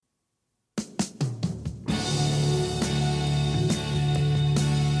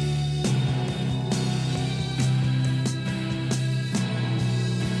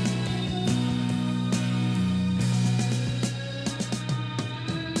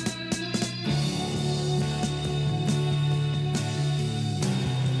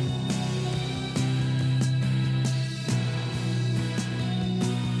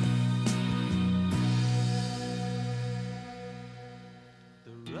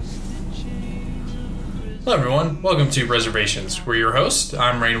Hello, everyone. Welcome to Reservations. We're your host.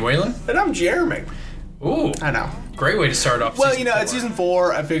 I'm Rain Whalen. And I'm Jeremy. Ooh. I know. Great way to start off Well, season four. it's season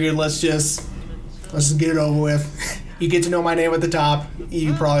 4. I figured let's just get it over with. You get to know my name at the top.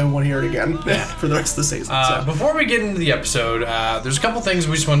 You probably won't hear it again for the rest of the season. Before we get into the episode, there's a couple things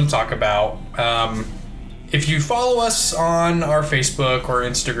we just wanted to talk about. If you follow us on our Facebook or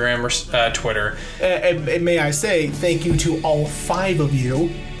Instagram or Twitter. And may I say, thank you to all 5 of you.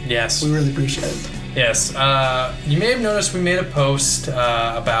 Yes. We really appreciate it. Yes. You may have noticed we made a post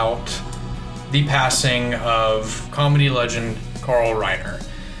about the passing of comedy legend Carl Reiner.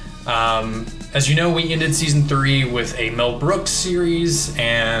 As you know, we ended season 3 with a Mel Brooks series,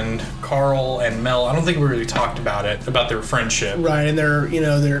 and Carl and Mel, I don't think we really talked about it, about their friendship. Right, and their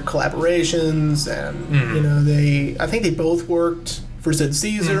collaborations, and I think they both worked for Sid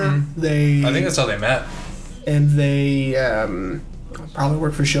Caesar. I think that's how they met. And they probably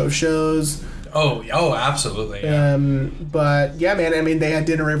worked for shows. Oh, absolutely. Yeah. But yeah, man, I mean, they had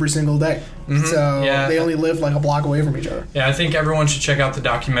dinner every single day. So they only lived like a block away from each other. Yeah, I think everyone should check out the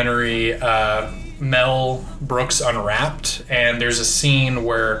documentary Mel Brooks Unwrapped. And there's a scene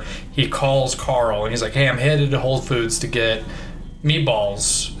where he calls Carl and he's like, hey, I'm headed to Whole Foods to get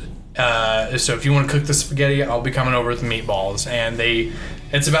meatballs. So if you want to cook the spaghetti, I'll be coming over with the meatballs. And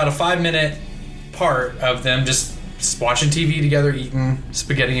it's about a 5-minute part of them just watching TV together, eating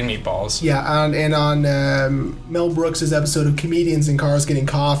spaghetti and meatballs. Yeah, and on Mel Brooks' episode of Comedians in Cars Getting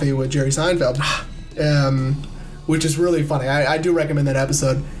Coffee with Jerry Seinfeld, which is really funny. I do recommend that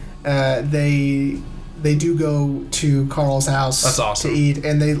episode. They do go to Carl's house. That's awesome. To eat,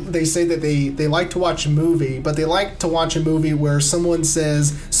 and they say that they like to watch a movie, but they like to watch a movie where someone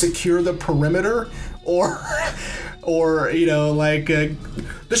says, secure the perimeter, or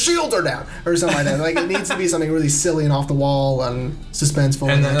the shields are down, or something like that. Like, it needs to be something really silly and off the wall and suspenseful.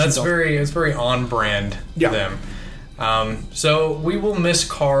 And that's very on brand for them. So we will miss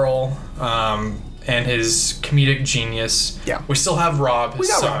Carl and his comedic genius. Yeah. We still have Rob,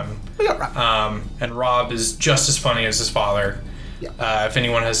 his son. We got Rob. And Rob is just as funny as his father. Yeah. If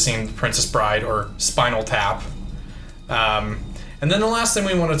anyone has seen Princess Bride or Spinal Tap. And then the last thing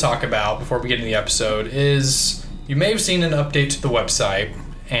we want to talk about before we get into the episode is, you may have seen an update to the website,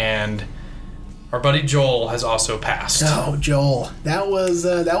 and our buddy Joel has also passed. Oh, Joel. That was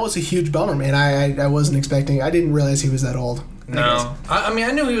a huge bummer, man. I wasn't expecting. I didn't realize he was that old. No. I mean,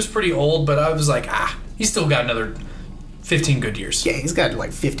 I knew he was pretty old, but I was like, he's still got another 15 good years. Yeah, he's got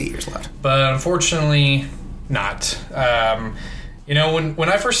like 50 years left. But unfortunately, not. When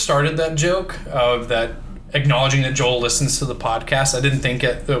I first started that joke of that, acknowledging that Joel listens to the podcast, I didn't think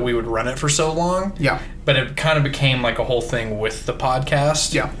that we would run it for so long. Yeah. But it kind of became like a whole thing with the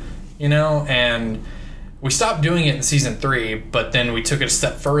podcast. Yeah. And we stopped doing it in season 3, but then we took it a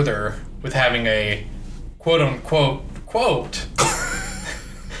step further with having a quote-unquote quote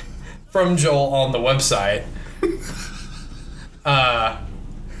from Joel on the website.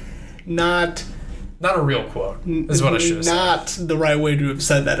 Not a real quote, is what I should have said. Not the right way to have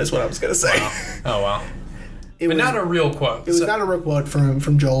said that is what I was going to say. Wow. Oh, well. Not a real quote. It was not a real quote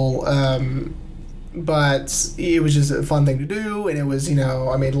from Joel, but it was just a fun thing to do, and it was,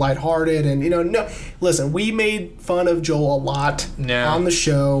 lighthearted, and, no, listen, we made fun of Joel a lot on the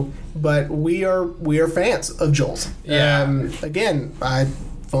show, but we are fans of Joel's. Yeah. Again,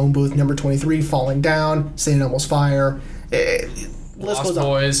 phone booth number 23, Falling Down, St. Elmo's Fire, Lost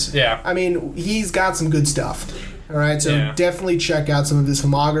Boys, yeah. I mean, he's got some good stuff. All right, so definitely check out some of his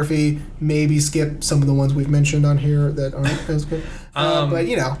filmography. Maybe skip some of the ones we've mentioned on here that aren't as good. But,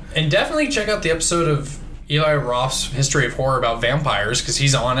 And definitely check out the episode of Eli Roth's History of Horror about vampires, because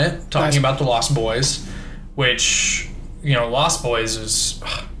he's on it, talking about the Lost Boys, which, Lost Boys is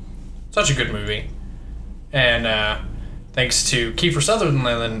such a good movie. And thanks to Kiefer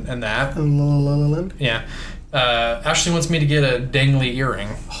Sutherland and that. Land. Yeah. Ashley wants me to get a dangly earring.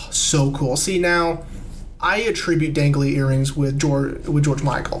 Oh, so cool. See, now, I attribute dangly earrings with George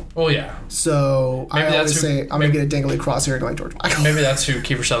Michael. Well, yeah. So maybe I always say I'm going to get a dangly cross earring like George Michael. Maybe that's who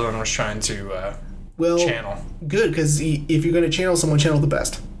Kiefer Sutherland was trying to channel. Good, because if you're going to channel someone, channel the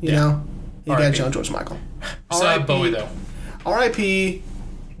best. You know? You got to channel George Michael. Besides Bowie, though. R.I.P.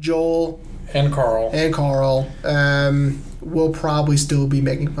 Joel. And Carl. We'll probably still be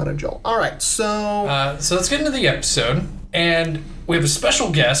making fun of Joel. All right, so... so let's get into the episode. And we have a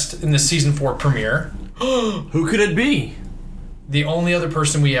special guest in the season 4 premiere. Who could it be? The only other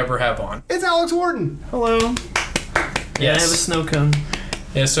person we ever have on. It's Alex Warden. Hello. Yeah, I have a snow cone.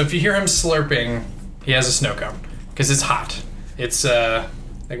 Yeah, so if you hear him slurping, he has a snow cone. Because it's hot. It's,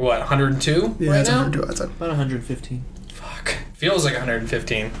 102 yeah, right it's now? 102 outside. About 115. Fuck. Feels like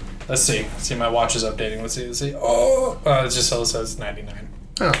 115. Let's see. My watch is updating. Let's see. Oh, it just says 99.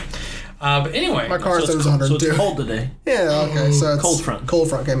 Oh, But anyway. my car said it was So 102. it's cold today. Yeah, okay. So it's Cold front. Cold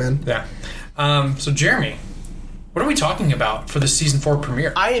front came in. Yeah. So Jeremy, what are we talking about for the season 4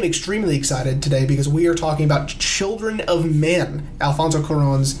 premiere? I am extremely excited today because we are talking about Children of Men, Alfonso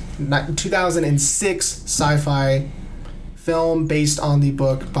Cuarón's 2006 sci-fi film based on the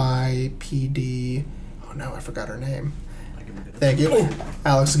book by P.D. Oh no, I forgot her name. Thank you.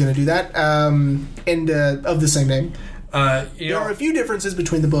 Alex is going to do that. And of the same name. There are a few differences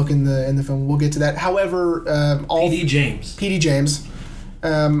between the book and the film. We'll get to that. However, P.D. James. P.D. James.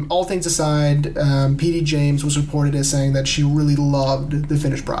 All things aside, P.D. James was reported as saying that she really loved the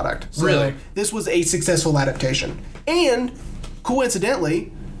finished product. So Really? This was a successful adaptation. And,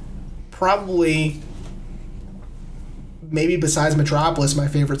 coincidentally, probably, maybe besides Metropolis, my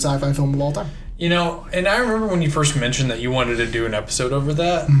favorite sci-fi film of all time. And I remember when you first mentioned that you wanted to do an episode over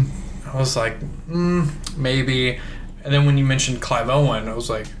that, I was like, maybe. And then when you mentioned Clive Owen, I was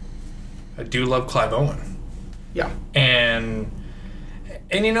like, I do love Clive Owen. Yeah. And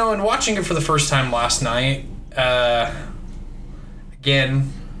and watching it for the first time last night,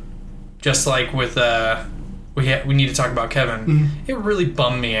 again, just like with we need to talk about Kevin, it really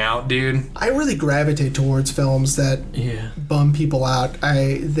bummed me out, dude. I really gravitate towards films that bum people out.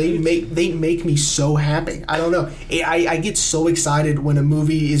 They make me so happy. I don't know. I get so excited when a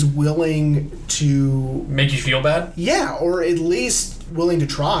movie is willing to make you feel bad. Yeah, or at least willing to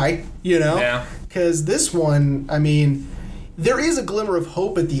try. Yeah. Because this one, I mean, there is a glimmer of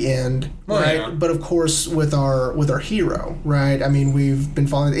hope at the end, right? Yeah. But of course, with our hero, right? I mean, we've been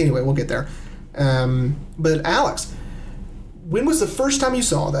following. Anyway, we'll get there. But Alex, when was the first time you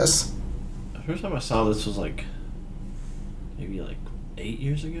saw this? The first time I saw this was maybe 8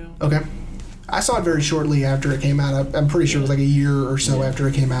 years ago. Okay. I saw it very shortly after it came out. I'm pretty sure it was like a year or so after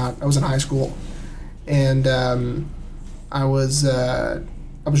it came out. I was in high school, and I was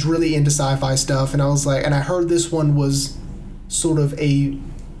really into sci-fi stuff, and I was like, and I heard this one was sort of a,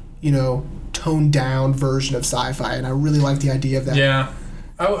 toned down version of sci-fi, and I really liked the idea of that. Yeah.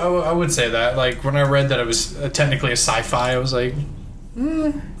 I would say that. Like, when I read that it was technically a sci-fi, I was like,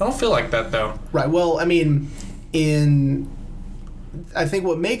 I don't feel like that, though. Right. Well, I mean, I think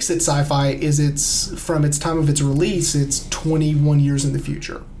what makes it sci-fi is it's, from its time of its release, it's 21 years in the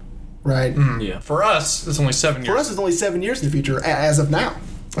future. Right? Yeah. For us, it's only 7 years. For us, it's only 7 years in the future, as of now,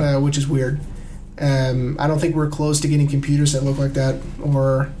 which is weird. I don't think we're close to getting computers that look like that,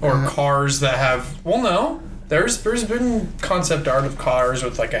 or cars that have... Well, no. There's been concept art of cars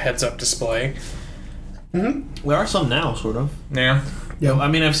with a heads-up display. Mm-hmm. There are some now, sort of. Yeah. Yeah. I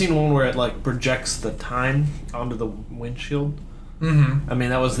mean, I've seen one where it projects the time onto the windshield. Mm-hmm. I mean,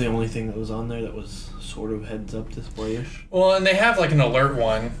 that was the only thing that was on there that was sort of heads-up display-ish. Well, and they have an alert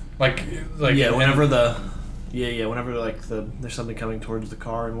one, whenever there's something coming towards the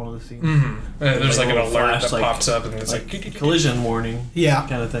car in one of the scenes. Mm-hmm. There's Like an a alert flash, that pops up, and it's collision warning. Yeah.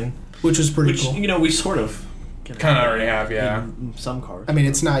 Kind of thing. Which was pretty Which cool. we sort of kind of already have, yeah. In some cars. I mean,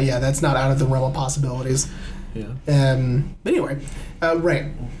 it's not. Yeah, that's not out of the realm of possibilities. Yeah. But anyway,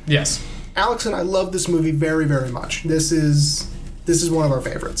 Rain. Yes. Alex and I love this movie very, very much. This is one of our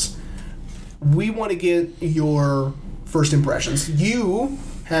favorites. We want to get your first impressions. You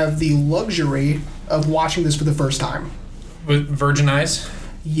have the luxury of watching this for the first time. With Virgin Eyes?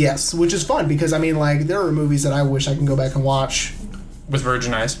 Yes, which is fun because, I mean, there are movies that I wish I can go back and watch. With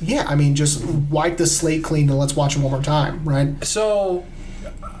Virgin Eyes? Yeah, I mean, just wipe the slate clean and let's watch it one more time, right? So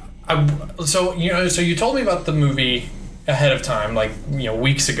you told me about the movie ahead of time,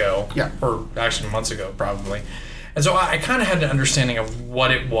 weeks ago. Yeah. Or actually months ago, probably. And so I kind of had an understanding of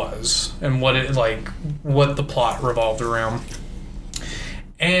what it was and what the plot revolved around.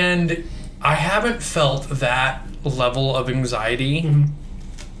 And I haven't felt that level of anxiety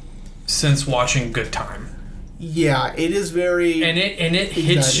since watching Good Time. Yeah, it is very... And it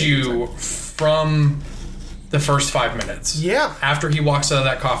hits you from the first 5 minutes. Yeah. After he walks out of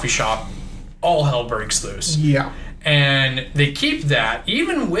that coffee shop, all hell breaks loose. Yeah. And they keep that,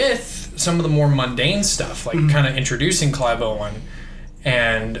 even with some of the more mundane stuff, kind of introducing Clive Owen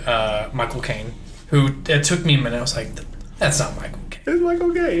and Michael Caine, who, it took me a minute, I was like, that's not Michael Caine. It's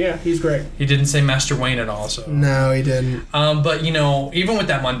Michael Caine, yeah, he's great. He didn't say Master Wayne at all, so... No, he didn't. But, even with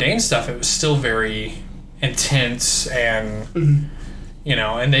that mundane stuff, it was still very intense and,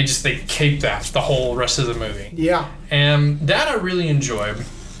 and they keep that the whole rest of the movie. Yeah. And that I really enjoyed.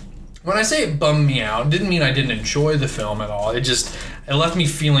 When I say it bummed me out, it didn't mean I didn't enjoy the film at all. It left me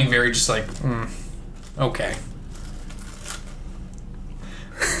feeling very just okay.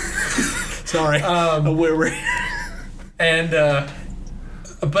 Sorry. Where were And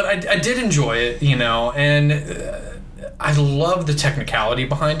But I did enjoy it, and I love the technicality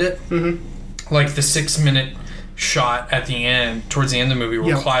behind it. Mm-hmm. Like the 6-minute shot at the end, towards the end of the movie,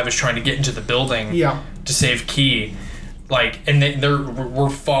 where Clive is trying to get into the building to save Key. And we're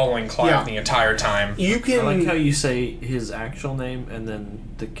following Clive the entire time. I like how you say his actual name and then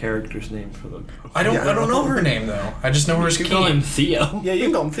the character's name for the. I don't know her name though. I just know her as Key. You can call him Theo. Yeah, you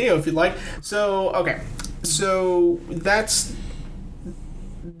can call him Theo if you'd like. So okay, so that's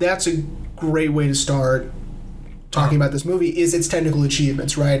a great way to start talking about this movie. Is its technical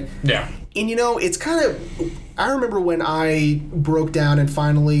achievements, right? Yeah. And it's kind of. I remember when I broke down and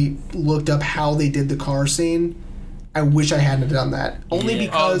finally looked up how they did the car scene. I wish I hadn't done that. Only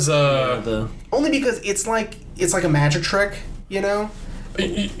because it's like a magic trick, You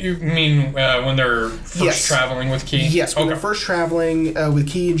mean when they're first traveling with Key? Yes, when they're first traveling with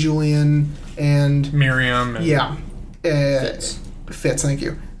Key and Julian and Miriam. And Fitz. Thank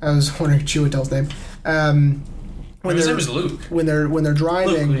you. I was wondering Chiwetel's name. His name is Luke. When they're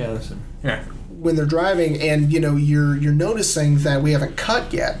driving. Luke, yeah, that's him. Yeah. When they're driving, and you're noticing that we haven't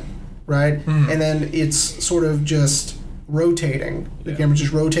cut yet. Right? Mm-hmm. And then it's sort of just rotating. The camera's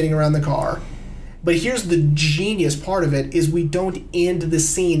just rotating around the car. But here's the genius part of it is we don't end the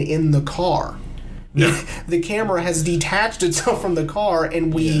scene in the car. No. The camera has detached itself from the car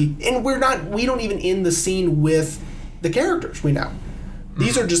and we don't even end the scene with the characters we know.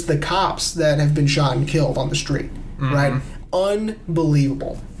 These are just the cops that have been shot and killed on the street. Right?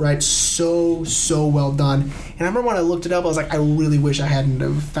 Unbelievable, right? So well done. And I remember when I looked it up, I was like, I really wish I hadn't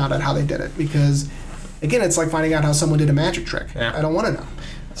have found out how they did it because, again, it's like finding out how someone did a magic trick. Yeah. I don't want to know.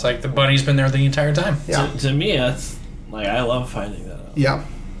 It's like the bunny's been there the entire time. Yeah. To me, that's like I love finding that out. Yeah.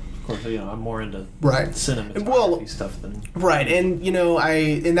 Of course, I'm more into cinematography stuff than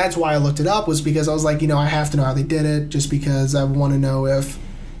and that's why I looked it up was because I was like, I have to know how they did it just because I want to know if.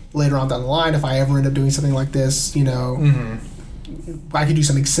 Later on down the line, if I ever end up doing something like this, I could do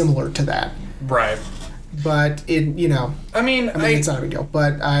something similar to that. Right. But it's not a big deal.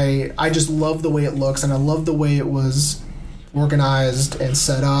 But I just love the way it looks, and I love the way it was organized and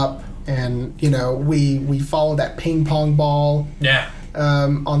set up, and we follow that ping pong ball. Yeah.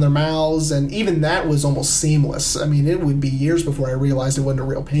 On their mouths, and even that was almost seamless. I mean, it would be years before I realized it wasn't a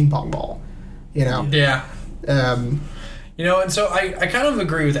real ping pong ball. Yeah. And so I kind of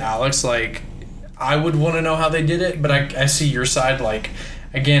agree with Alex. Like, I would want to know how they did it, but I see your side. Like,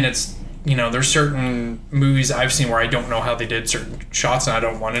 again, it's, there's certain movies I've seen where I don't know how they did certain shots and I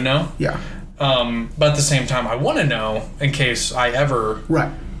don't want to know. Yeah. But at the same time, I want to know in case I ever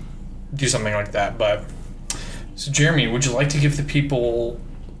do something like that. But, so Jeremy, would you like to give the people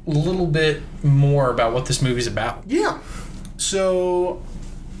a little bit more about what this movie's about? Yeah. So,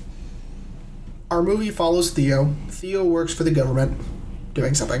 our movie follows Theo. Theo works for the government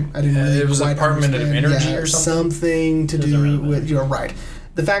doing something. I didn't really it was quite Department of understand. Energy or something? Something to do with... You're right.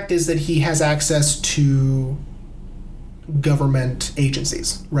 The fact is that he has access to government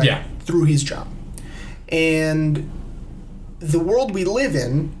agencies, right? Yeah. Through his job. And the world we live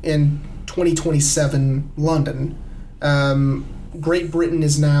in 2027 London, Great Britain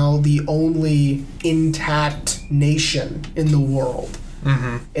is now the only intact nation in the world.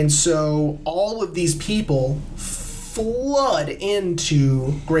 Mm-hmm. And so all of these people flood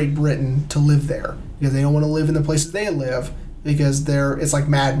into Great Britain to live there because they don't want to live in the places they live because it's like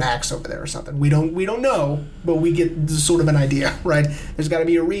Mad Max over there or something. We don't know, but we get sort of an idea, right? There's got to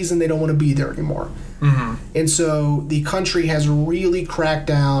be a reason they don't want to be there anymore. Mm-hmm. And so the country has really cracked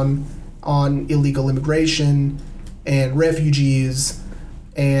down on illegal immigration and refugees,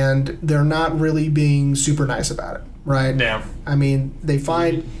 and they're not really being super nice about it, right? Yeah. I mean, they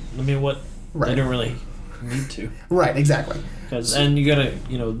find... They don't really need to. Right, exactly. And you gotta,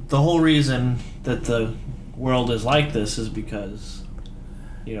 the whole reason that the world is like this is because,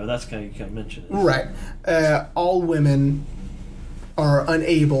 that's kind of you can mention it. Right. All women are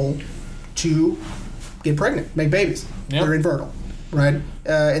unable to get pregnant, make babies. Yep. They're infertile, right?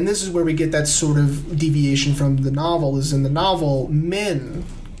 And this is where we get that sort of deviation from the novel. Is in the novel, men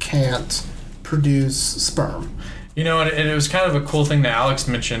can't produce sperm. And it was kind of a cool thing that Alex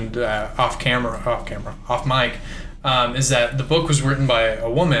mentioned off mic, is that the book was written by a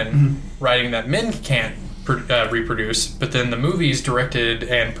woman writing that men can't reproduce, but then the movie is directed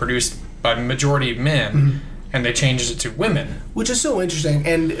and produced by the majority of men, and they changed it to women. Which is so interesting.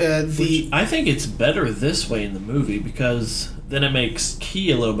 And I think it's better this way in the movie because then it makes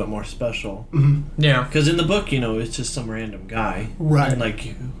Key a little bit more special. Mm-hmm. Yeah. Because in the book, it's just some random guy. Right.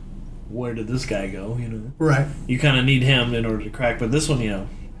 And where did this guy go, Right. You kind of need him in order to crack, but this one,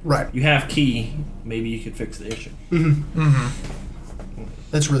 right. You have Key, maybe you could fix the issue. Mm-hmm. Mm-hmm.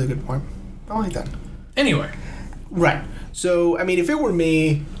 That's a really good point. I like that. Anyway, Right. So, I mean, if it were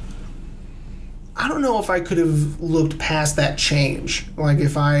me, I don't know if I could have looked past that change. Like,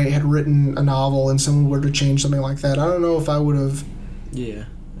 if I had written a novel and someone were to change something like that, I don't know if I would have. Yeah,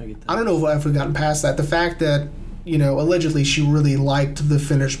 I get that. I don't know if I would have gotten past that. The fact that, allegedly she really liked the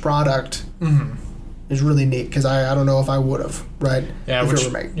finished product is really neat, because I don't know if I would have, right? yeah, if which,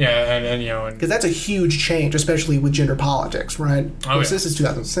 it were me. yeah, and Because that's a huge change, especially with gender politics, right? Of course, yeah. this is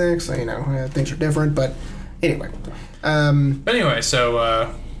 2006, so, things are different, but anyway. But anyway,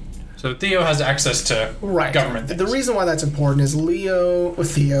 so Theo has access to Right. government things. The reason why that's important is Theo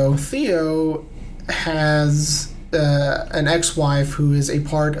has an ex-wife who is a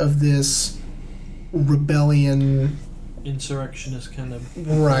part of this rebellion, Insurrectionist kind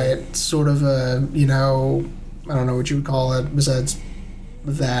of. right? Sort of a, I don't know what you would call it besides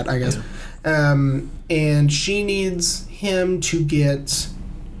that, I guess. Yeah. And she needs him to get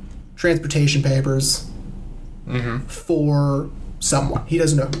transportation papers for someone. He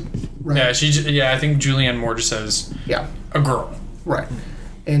doesn't know who, right? Yeah, I think Julianne Moore just says Yeah. a girl. Right.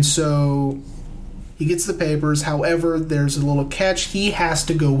 And so he gets the papers. However, there's a little catch. He has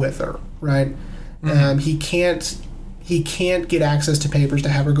to go with her, right? He can't get access to papers to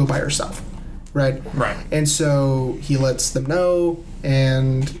have her go by herself, right? Right. And so he lets them know,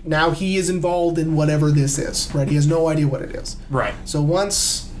 and now he is involved in whatever this is, right? He has no idea what it is. Right. So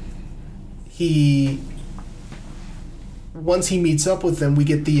once he meets up with them, we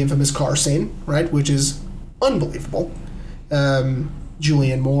get the infamous car scene, right? Which is unbelievable.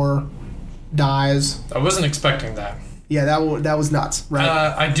 Julianne Moore dies. I wasn't expecting that. Yeah, that was nuts, right?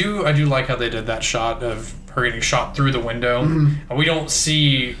 I do like how they did that shot of her getting shot through the window, and we don't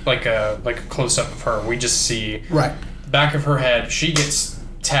see like a close up of her. We just see Right. the back of her head. She gets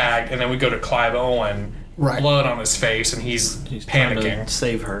tagged, and then we go to Clive Owen, Right. blood on his face, and he's trying panicking. to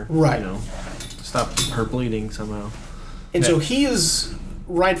save her. Right. Stop her bleeding somehow. And so he is,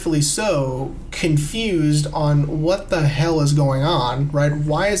 rightfully so, confused on what the hell is going on, right?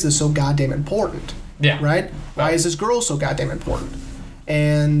 Why is this so goddamn important? Yeah. Right? Why is this girl so goddamn important?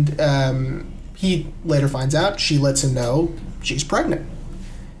 And he later finds out, she lets him know she's pregnant.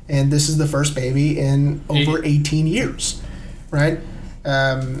 And this is the first baby in over 18 years, right?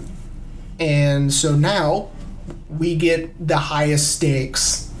 And so now we get the highest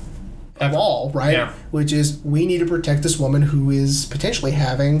stakes of all, right? Yeah. Which is, we need to protect this woman who is potentially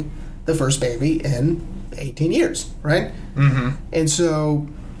having the first baby in 18 years, right? Mm-hmm. And so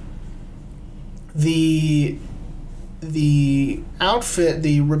the outfit,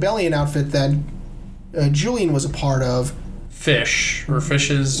 the rebellion outfit that Julian was a part of,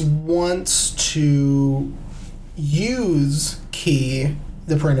 Fishes, wants to use Key,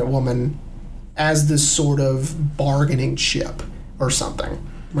 the pregnant woman, as this sort of bargaining chip or something.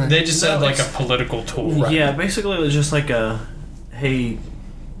 Right? They just said like a political tool. Right. Yeah, basically it was just like a, hey,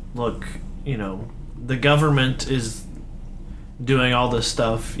 look, the government is doing all this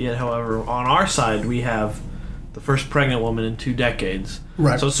stuff, yet however, on our side we have the first pregnant woman in 2 decades.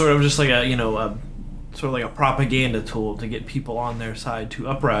 Right. So it's sort of just like a sort of like a propaganda tool to get people on their side to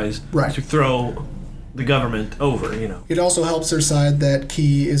uprise, Right. to throw the government over, It also helps their side that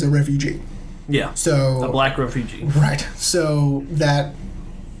Key is a refugee. Yeah. So A black refugee. right. So that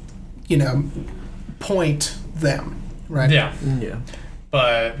point them, right? Yeah. Yeah.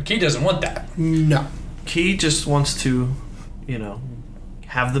 But Key doesn't want that. No. Key just wants to,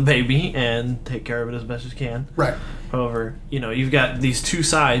 have the baby and take care of it as best as can. Right. However, you've got these two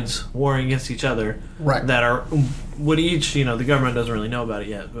sides warring against each other. Right. That are, would each, the government doesn't really know about it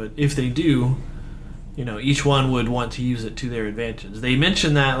yet, but if they do, each one would want to use it to their advantage. They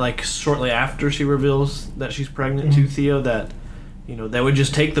mention that, like, shortly after she reveals that she's pregnant to Theo, that, they would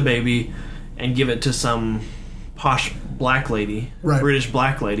just take the baby and give it to some posh black lady, Right. British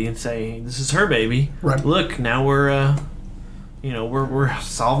black lady, and say, this is her baby. Right. Look, now we're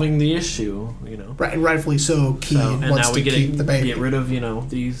solving the issue, Right. And rightfully so, Key and wants now we to keep the baby. get rid of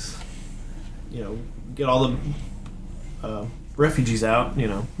these, get all the refugees out,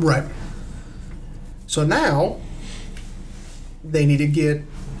 Right. So now they need to get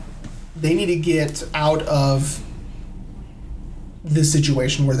out of this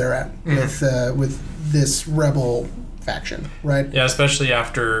situation where they're at with this rebel faction, right? Yeah, especially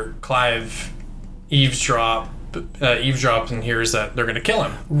after Clive eavesdrops and hears that they're going to kill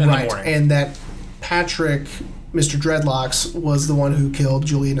him in the Right. morning. And that Patrick, Mr. Dreadlocks, was the one who killed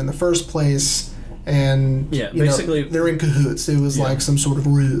Julian in the first place, and Yeah, basically- they're in cahoots. It was like some sort of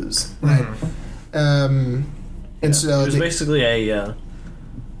ruse, right? And so it was they- basically a.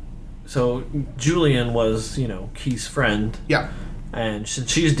 So Julian was, Key's friend, yeah, And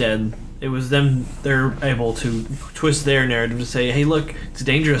since she's dead, it was them. They're able to twist their narrative to say, "Hey, look, it's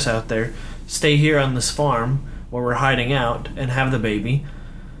dangerous out there. Stay here on this farm where we're hiding out and have the baby."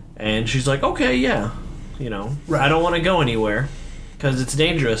 And she's like, "Okay, yeah, Right. I don't want to go anywhere because it's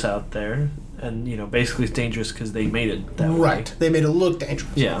dangerous out there." And basically, it's dangerous because they made it that way. Right. They made it look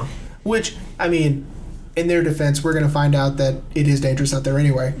dangerous. Yeah. Which, I mean, in their defense, we're going to find out that it is dangerous out there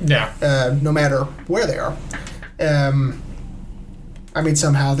anyway. Yeah. No matter where they are. I mean,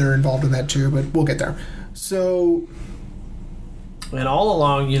 somehow they're involved in that too, but we'll get there. So, And all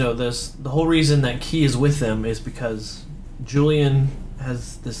along, the whole reason that Key is with them is because Julian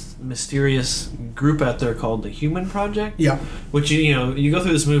has this mysterious group out there called the Human Project. yeah. Which, you go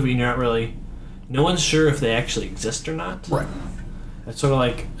through this movie and you're not really... No one's sure if they actually exist or not. Right. It's sort of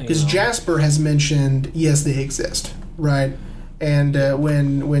like... Because Jasper has mentioned, yes, they exist, right? And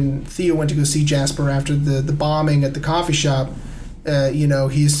when Theo went to go see Jasper after the bombing at the coffee shop,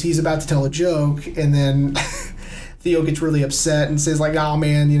 he's about to tell a joke, and then Theo gets really upset and says, like, "Oh,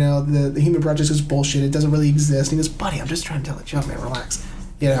 man, the Human Project is bullshit. It doesn't really exist." And he goes, "Buddy, I'm just trying to tell a joke, man. Relax."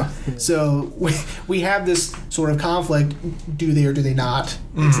 So we have this sort of conflict. Do they or do they not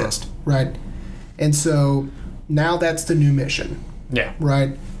exist, right? And so now that's the new mission. Yeah.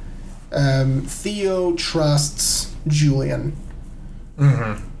 Right? Theo trusts Julian.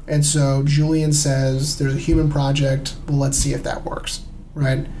 Mm-hmm. And so Julian says, there's a human project. Well, let's see if that works.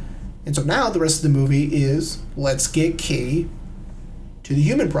 Right? And so now the rest of the movie is, let's get Key to the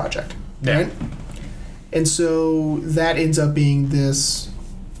human project. Yeah. Right? And so that ends up being this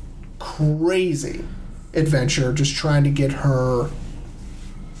crazy adventure, just trying to get her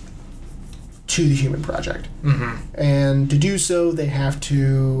to the human project. Mm-hmm. And to do so, they have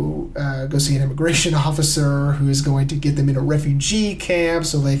to go see an immigration officer who is going to get them in a refugee camp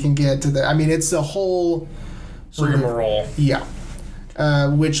so they can get to the... I mean, it's a whole... Rigmarole. Yeah.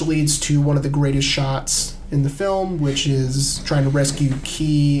 Which leads to one of the greatest shots in the film, which is trying to rescue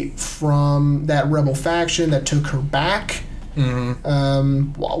Key from that rebel faction that took her back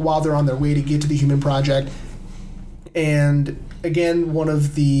while they're on their way to get to the human project. And again, one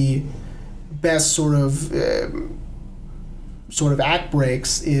of the best sort of act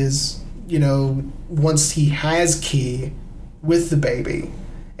breaks is, once he has Key with the baby,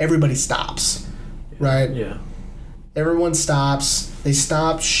 everybody stops, right? Yeah. Everyone stops. They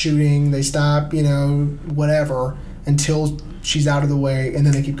stop shooting. They stop, whatever, until she's out of the way, and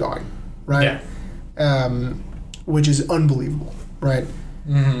then they keep going, right? Yeah. Which is unbelievable, right?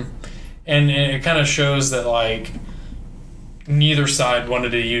 Mm-hmm. And it kind of shows that, like, neither side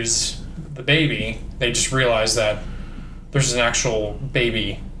wanted to use the baby. They just realized that there's an actual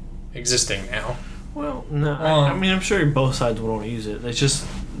baby existing now. Well, no, I mean, I'm sure both sides would want to use it. It's just,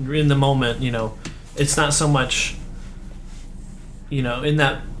 in the moment, it's not so much, in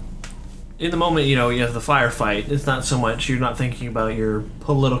the moment, you have the firefight, it's not so much, you're not thinking about your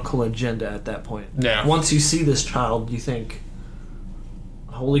political agenda at that point. Yeah. Once you see this child, you think,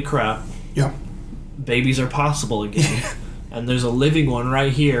 holy crap, Yeah. babies are possible again. And there's a living one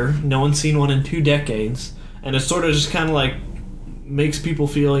right here. No one's seen one in 2 decades. And it sort of just kind of like makes people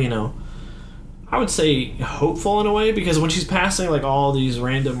feel, I would say hopeful in a way, because when she's passing like all these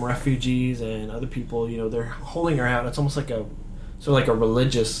random refugees and other people, they're holding her out. It's almost like a a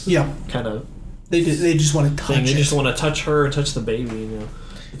religious kind of They just want to touch thing. They it. just want to touch her and touch the baby.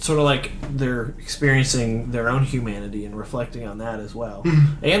 It's sort of like they're experiencing their own humanity and reflecting on that as well.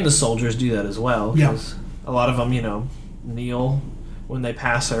 And the soldiers do that as well. Yeah. A lot of them, kneel when they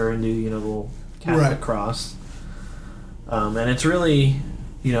pass her and do the little Catholic Right. cross. And it's really,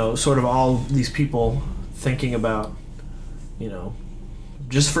 sort of all these people thinking about,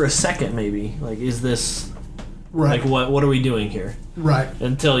 just for a second maybe, like, is this, Right. like, what are we doing here? Right.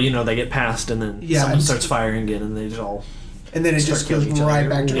 Until, they get past and then Yeah, someone it's- starts firing again and they just all... And then it Start just goes killing each right other.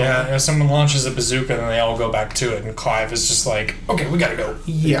 back to Yeah, someone launches a bazooka and then they all go back to it, and Clive is just like, okay, we gotta go.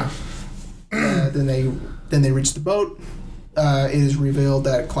 Yeah. Then they reach the boat. It is revealed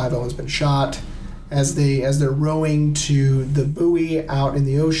that Clive Owen's been shot. As they're rowing to the buoy out in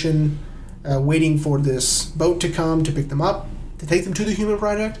the ocean, waiting for this boat to come to pick them up, to take them to the human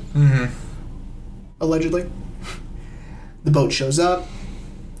project, Mm-hmm. allegedly. The boat shows up.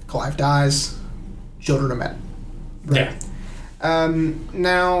 Clive dies. Children are met. Yeah.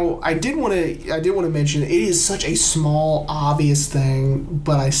 Now, I did want to mention, it is such a small, obvious thing,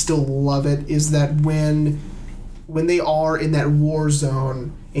 but I still love it, is that when they are in that war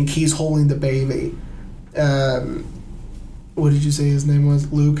zone and Key's holding the baby, what did you say his name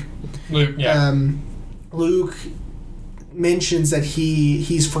was? Luke? Luke, yeah. Luke mentions that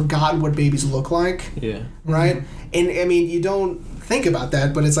he's forgotten what babies look like, Yeah. right? And, I mean, you don't think about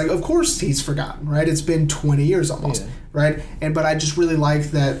that, but it's like, of course he's forgotten, right? It's been 20 years almost, right? But I just really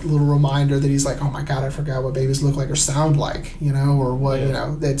like that little reminder that he's like, oh my God, I forgot what babies look like or sound like, or what,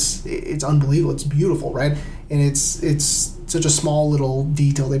 it's unbelievable. It's beautiful, right? And it's such a small little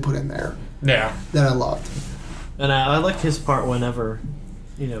detail they put in there. Yeah. That I loved. And I like his part whenever,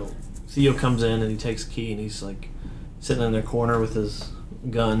 Theo comes in and he takes a key and he's like sitting in their corner with his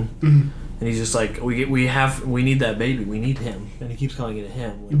gun. Mm-hmm. And he's just like, we need that baby. We need him. And he keeps calling it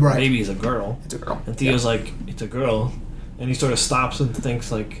him. When Right. The baby is a girl. It's a girl. And Theo's like, it's a girl. And he sort of stops and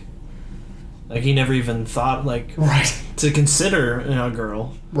thinks like he never even thought Right. to consider a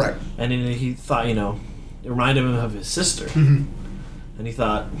girl. Right. And then he thought, it reminded him of his sister. Mm-hmm. And he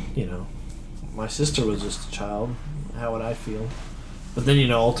thought, my sister was just a child. How would I feel? But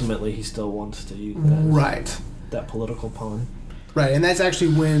then, ultimately he still wants to use that political pawn. Right. And that's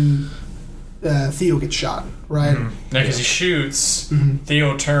actually when Theo gets shot, right? Mm-hmm. Yeah, because he shoots, Mm-hmm.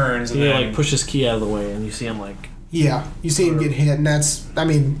 Theo turns, and He then... pushes key out of the way, and you see him Yeah, you see him get hit, and that's,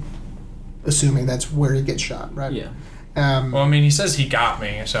 assuming that's where he gets shot, right? Yeah. Well, he says he got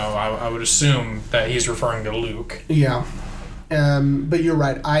me, so I would assume that he's referring to Luke. Yeah. But you're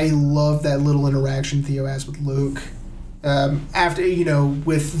right. I love that little interaction Theo has with Luke. After,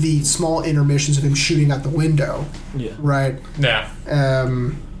 with the small intermissions of him shooting out the window. Yeah. Right? Yeah.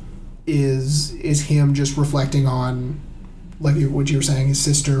 Is him just reflecting on, like what you were saying, his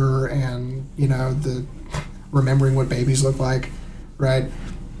sister and, the remembering what babies look like, right?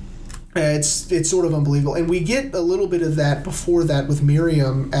 It's sort of unbelievable. And we get a little bit of that before that with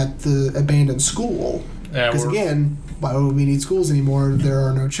Miriam at the abandoned school. Because again, why would we need schools anymore? There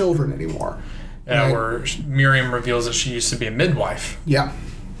are no children anymore. Yeah, right? where Miriam reveals that she used to be a midwife. Yeah.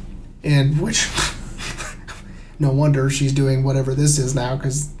 And which, no wonder she's doing whatever this is now,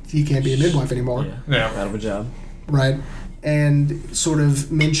 because he can't be a midwife anymore. Yeah. Out of a job. Right. And sort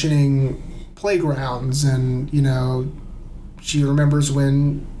of mentioning playgrounds and, she remembers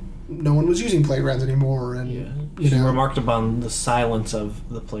when no one was using playgrounds anymore. And, She remarked upon the silence of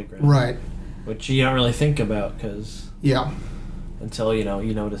the playground. Right. Which you don't really think about Yeah. until, you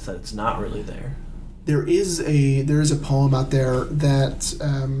notice that it's not really there. There is a poem out there that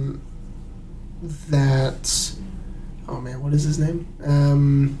oh man, what is his name?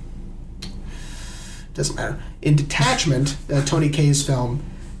 Doesn't matter. In Detachment, Tony Kaye's film,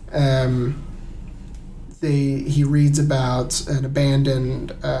 he reads about an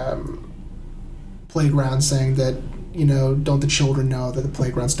abandoned playground, saying that don't the children know that the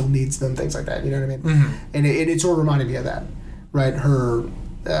playground still needs them, things like that. You know what I mean? Mm-hmm. And it sort of reminded me of that, right? Her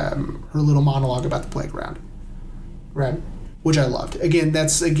little monologue about the playground, right? Which I loved. Again,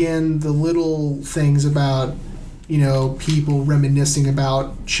 that's the little things about people reminiscing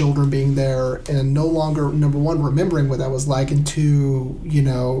about children being there and no longer, number one, remembering what that was like, and two,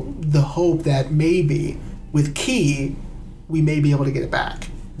 the hope that maybe with Key we may be able to get it back.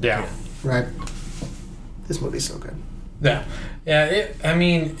 Yeah. Right. This movie's so good. Yeah. Yeah,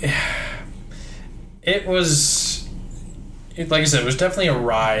 it was, like I said, it was definitely a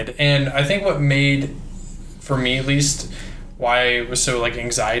ride. And I think what made, for me at least, why it was so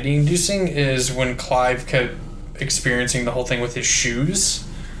anxiety inducing is when Clive kept experiencing the whole thing with his shoes.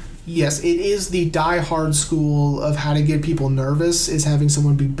 Yes, it is the die-hard school of how to get people nervous is having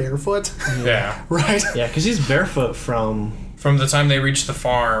someone be barefoot. Yeah. Right? Yeah, because he's barefoot from the time they reach the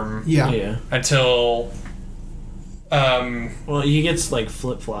farm until... well, he gets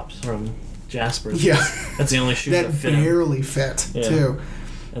flip-flops from Jasper's. Yeah. That's the only shoes that fit barely him. fit, too.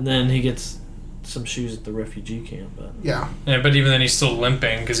 And then he gets some shoes at the refugee camp. But but even then he's still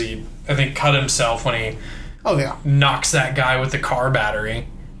limping because he, I think, cut himself when he knocks that guy with the car battery.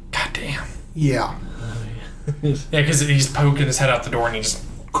 God damn. Yeah. Yeah, because he's poking his head out the door and he just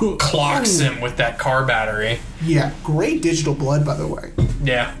clocks him with that car battery. Yeah, great digital blood, by the way.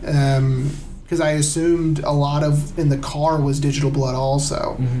 Yeah. Because I assumed a lot of in the car was digital blood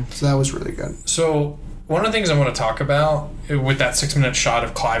also. Mm-hmm. So that was really good. So one of the things I want to talk about with that 6-minute shot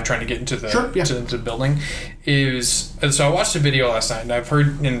of Clive trying to get into the to the building is, so I watched a video last night,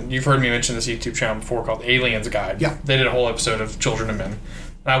 and you've heard me mention this YouTube channel before called Aliens Guide. Yeah. They did a whole episode of Children of Men.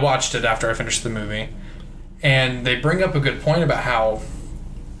 And I watched it after I finished the movie. And they bring up a good point about how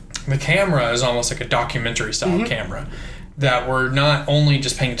the camera is almost like a documentary style camera. That we're not only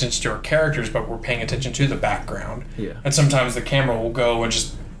just paying attention to our characters, but we're paying attention to the background. Yeah. And sometimes the camera will go and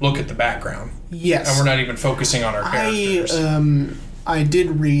just look at the background. Yes. And we're not even focusing on our characters. I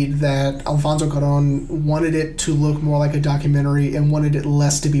did read that Alfonso Cuarón wanted it to look more like a documentary and wanted it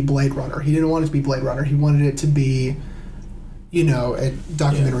less to be Blade Runner. He didn't want it to be Blade Runner. He wanted it to be, a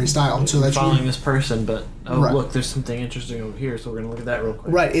documentary style. And so that's following this person, but Right. look, there's something interesting over here, so we're gonna look at that real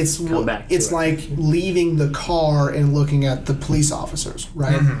quick. right. It's Come back to it's it. like leaving the car and looking at the police officers,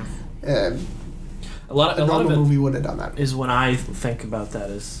 right? Mm-hmm. A lot A of normal it movie wouldn't have done that. is when I think about that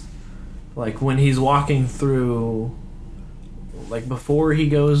is like when he's walking through, like before he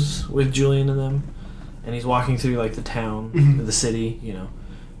goes with Julian and them, and he's walking through like the town, Mhm. the city,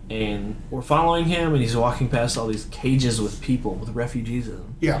 and we're following him, and he's walking past all these cages with people, with refugees in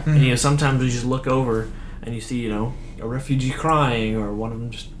them. Yeah. And sometimes you just look over and you see, a refugee crying or one of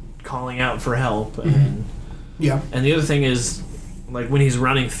them just calling out for help. And Yeah. and the other thing is, like when he's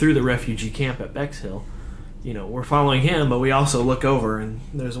running through the refugee camp at Bexhill, we're following him, but we also look over and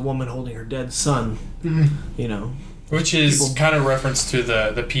there's a woman holding her dead son. Mhm. Which is People- kind of reference to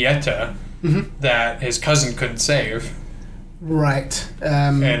the Pieta Mhm. that his cousin couldn't save. Right.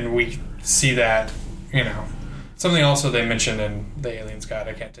 And we see that, something also they mentioned in The Alien's Guide.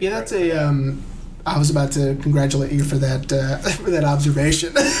 I can't take Yeah, that's credit for that. I was about to congratulate you for that for that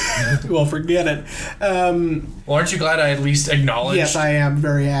observation. Well, forget it. Well, aren't you glad I at least acknowledged? Yes, I am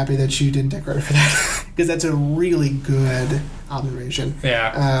very happy that you didn't take credit for that because that's a really good observation.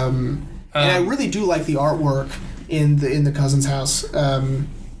 Yeah. And I really do like the artwork in the cousin's house.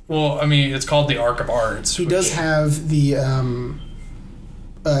 Well, I mean, it's called the Arc of Arts. He does have the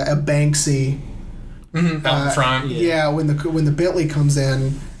a Banksy. Out in front. Yeah, when the Bentley comes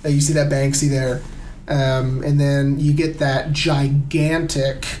in, you see that Banksy there, and then you get that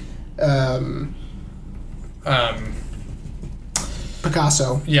gigantic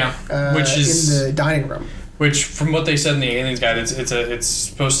Picasso. Yeah. Which is in the dining room. Which, from what they said in the Aliens Guide, it's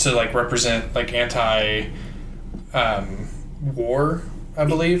supposed to like represent like anti war, I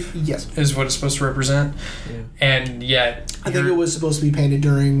believe. Yes, is what it's supposed to represent. Yeah. And yet, I think it was supposed to be painted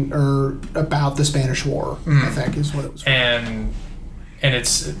during or about the Spanish War. I think is what it was. and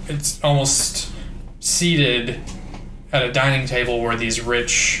it's almost seated at a dining table where these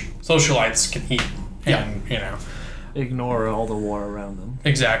rich socialites can eat. Yeah. And Ignore all the war around them.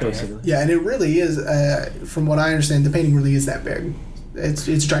 exactly. Basically. Yeah, and it really is. From what I understand, the painting really is that big. It's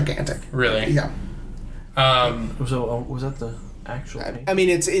gigantic. Really. Yeah. So was that the actual painting? I mean,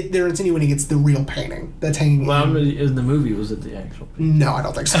 they're insinuating it's the real painting that's hanging. Well, in. in the movie, was it the actual painting? No, I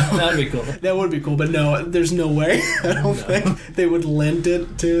don't think so. That'd be cool. That would be cool, but no, there's no way. I don't think they would lend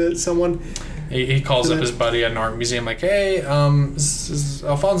it to someone. He calls up his buddy at an art museum, like, "Hey, this is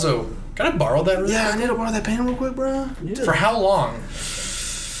Alfonso. Can I borrow that? Really Yeah, I need to borrow that painting real quick, bro. For how long?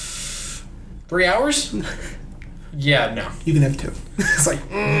 3 hours? Yeah, no. You can have two. It's like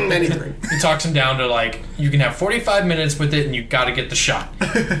any three. He talks him down to like, you can have 45 minutes with it, and you got to get the shot.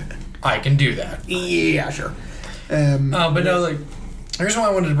 I can do that. Yeah, sure. But no, like, the reason why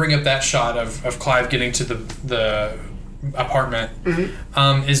I wanted to bring up that shot of Clive getting to the apartment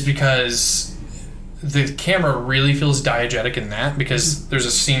is because the camera really feels diegetic in that, because there's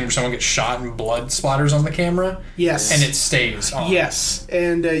a scene where someone gets shot and blood splatters on the camera, Yes. and it stays on. Yes,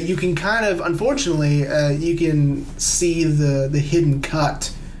 and you can kind of, unfortunately, you can see the hidden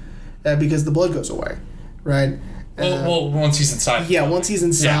cut because the blood goes away, right? Well, once he's inside. Yeah, once he's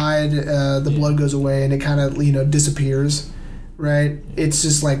inside, the blood goes away and it kind of disappears, right? It's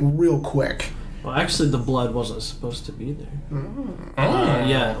just like real quick. Well, actually, the blood wasn't supposed to be there. Oh.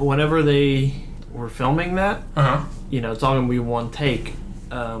 Yeah, whenever they were filming that, Uh-huh. it's all gonna be one take.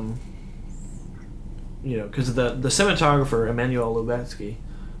 Because the cinematographer Emmanuel Lubetsky,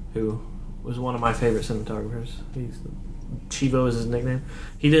 who was one of my favorite cinematographers, Chivo is his nickname.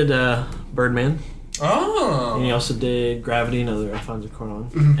 He did Birdman. Oh. And he also did Gravity, another Alfonso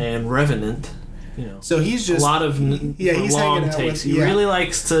Cuarón, and Revenant. So he's just a lot of he's long hanging out takes. with- He really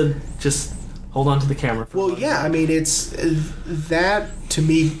likes to just hold on to the camera. For a Well, long yeah, time. I mean, it's that to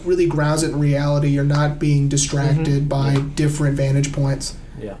me really grounds it in reality. You're not being distracted by different vantage points.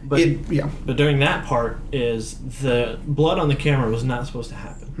 Yeah, but Yeah, but during that part is the blood on the camera was not supposed to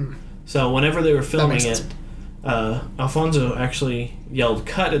happen. So whenever they were filming makes it, sense. Alfonso actually yelled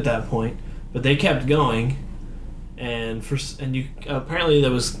 "cut" at that point, but they kept going, and you apparently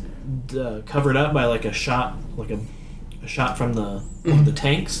that was covered up by like a shot from one of the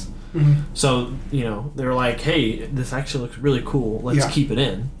tanks. So they were like, "Hey, this actually looks really cool. Let's Yeah. keep it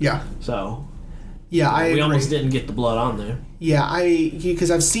in." yeah, So yeah. I we agree. almost didn't get the blood on there. Yeah,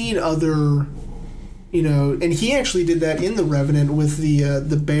 because I've seen other, and he actually did that in The Revenant with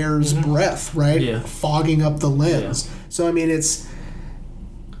the bear's breath, right? Yeah. Fogging up the lens. Yeah. So I mean, that's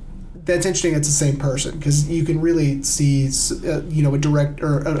interesting. It's the same person because you can really see, a direct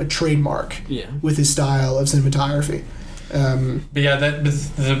or a trademark Yeah. with his style of cinematography. But yeah,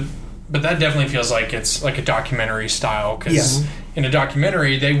 But that definitely feels like it's like a documentary style, because Yes. in a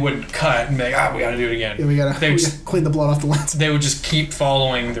documentary they wouldn't cut and be like, we got to do it again. Yeah, we gotta They clean the blood off the lens. they would just keep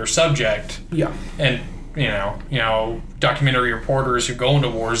following their subject, Yeah. and documentary reporters who go into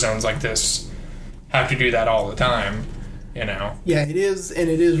war zones like this have to do that all the time. Yeah, it is, and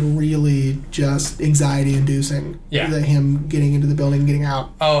it is really just anxiety inducing. Yeah. Him getting into the building, getting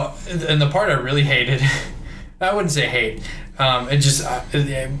out. Oh, and the part I really hated, I wouldn't say hate, it just,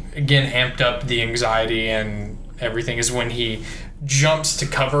 again, amped up the anxiety and everything, is when he jumps to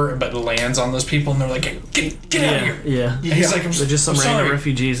cover but lands on those people and they're like, get out of here. Yeah. And he's like, They're just some I'm random sorry.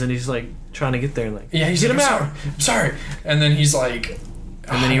 refugees, and he's like trying to get there, and like, Yeah, he's get like, him out. I'm sorry. And then he's like,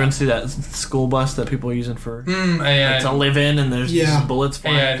 And then he runs through that school bus that people are using for and, to live in, and there's Yeah. just bullets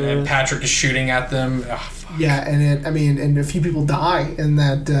flying through and it. Patrick is shooting at them. Oh, fuck. Yeah, and a few people die in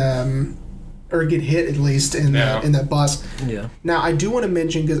that, or get hit at least in that bus. Yeah. Now, I do want to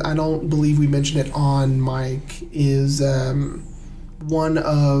mention, because I don't believe we mentioned it on mic, is one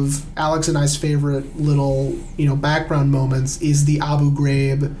of Alex and I's favorite little background moments is the Abu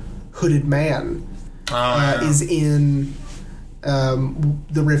Ghraib hooded man is in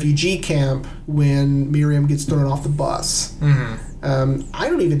the refugee camp when Miriam gets thrown off the bus. Mm-hmm. I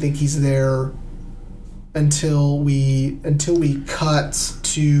don't even think he's there until we cut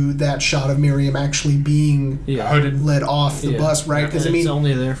to that shot of Miriam actually being Hooded. led off the bus, right? Because it's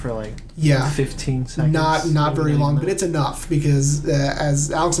only there for like 15 seconds. not very long, but it's enough, because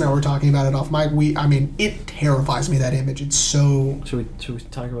as Alex and I were talking about it off mic, it terrifies me, that image. It's so. Should we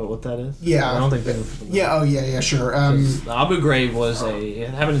talk about what that is? Yeah. I don't think people know. Yeah. Oh yeah. Yeah. Sure. Abu Ghraib was it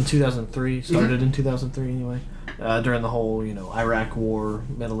happened in 2003. Started in 2003 anyway. During the whole Iraq War,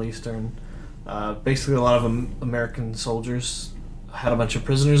 Middle Eastern. Basically, a lot of American soldiers had a bunch of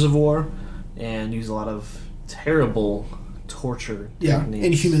prisoners of war and used a lot of terrible torture techniques.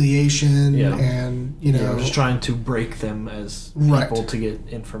 And humiliation, Yeah. and just trying to break them as Right. people to get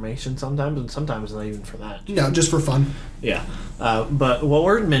information sometimes, and sometimes not even for that. just for fun. Yeah. But what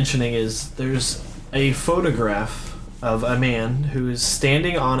we're mentioning is there's a photograph of a man who is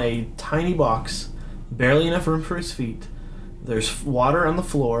standing on a tiny box, barely enough room for his feet. There's water on the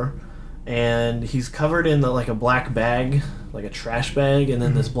floor, and he's covered in like a black bag, like a trash bag, and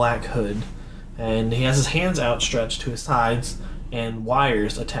then this black hood. And he has his hands outstretched to his sides and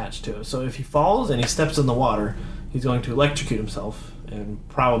wires attached to it. So if he falls and he steps in the water, he's going to electrocute himself and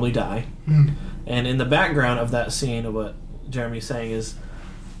probably die. And in the background of that scene, of what Jeremy's saying is,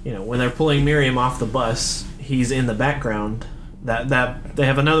 when they're pulling Miriam off the bus, he's in the background. That they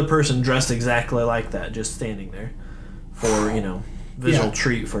have another person dressed exactly like that, just standing there for visual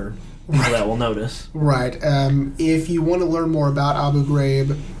treat for people that will notice. Right. If you want to learn more about Abu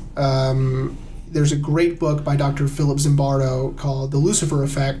Ghraib, there's a great book by Dr. Philip Zimbardo called The Lucifer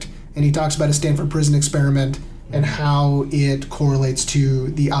Effect, and he talks about a Stanford prison experiment and how it correlates to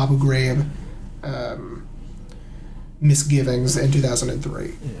the Abu Ghraib misgivings in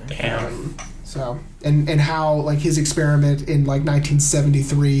 2003. Damn. And how his experiment in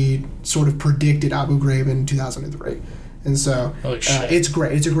 1973 sort of predicted Abu Ghraib in 2003. And so it's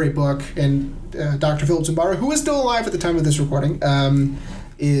great. It's a great book. And Dr. Philip Zimbardo, who is still alive at the time of this recording,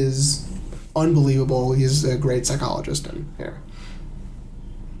 is unbelievable. He's a great psychologist. And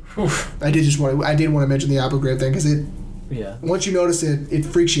I did want to mention the Abu Ghraib thing, because once you notice it, it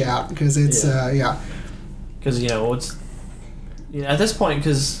freaks you out, because it's Because it's at this point,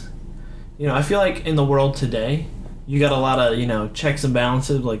 because I feel like in the world today, you got a lot of checks and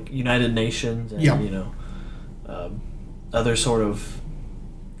balances, like United Nations and other sort of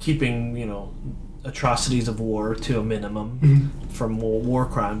keeping atrocities of war to a minimum from war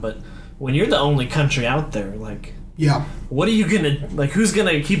crime. But when you're the only country out there, what are you gonna who's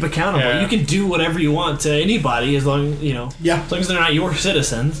gonna keep accountable? Yeah. You can do whatever you want to anybody as long as as long as they're not your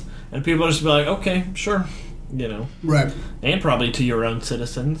citizens, and people just be like, okay, sure, right. and probably to your own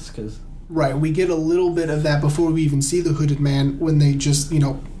citizens, because Right, we get a little bit of that before we even see the hooded man, when they just,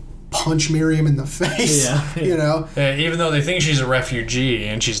 punch Miriam in the face. Yeah. Even though they think she's a refugee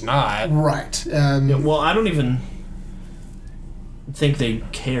and she's not. Right. well, I don't even think they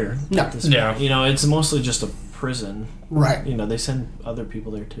care. No. At this point. Yeah. It's mostly just a prison. Right. They send other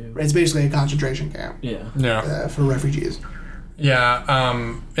people there too. It's basically a concentration camp. Yeah. For refugees. Yeah.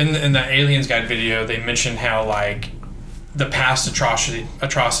 In the Aliens Guide video, they mentioned how the past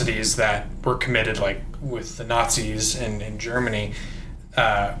atrocities that were committed, with the Nazis in Germany,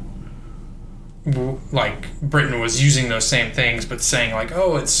 Britain was using those same things, but saying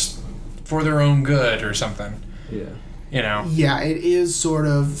it's for their own good or something. Yeah. Yeah, it is sort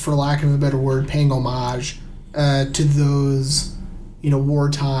of, for lack of a better word, paying homage to those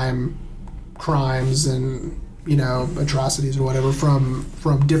wartime crimes and atrocities or whatever from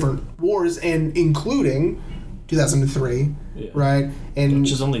different wars, and including 2003, right? And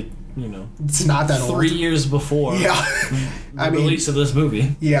which is only it's not that 3 old. years before the release of this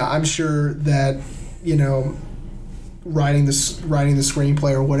movie. Yeah, I'm sure that writing the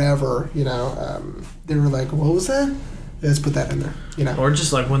screenplay or whatever, they were like, what was that? Let's put that in there, Or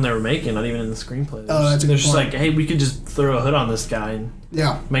just like when they were making, not even in the screenplay. Oh, that's a good They're just point. like, hey, we could just throw a hood on this guy and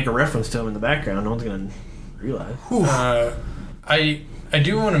Yeah. make a reference to him in the background. No one's gonna realize. I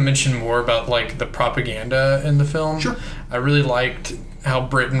do want to mention more about like the propaganda in the film. Sure. I really liked how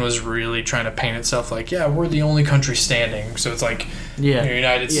Britain was really trying to paint itself like, yeah, we're the only country standing. So it's like the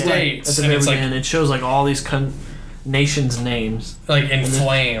United States, At the and very it's like beginning, it shows like all these nations' names. in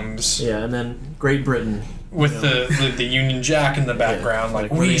flames. Yeah, and then Great Britain With the Union Jack in the background,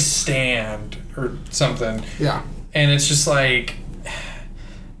 like we stand or something. Yeah. And it's just like,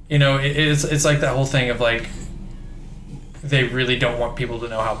 it's like that whole thing of like, they really don't want people to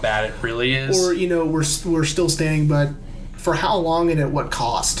know how bad it really is. Or we're still standing, but for how long and at what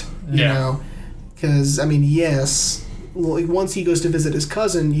cost? You know, because yes, like once he goes to visit his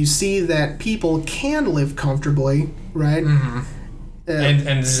cousin, you see that people can live comfortably, right? Mm-hmm.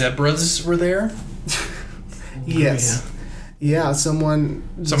 And zebras were there. Yes. Yeah, someone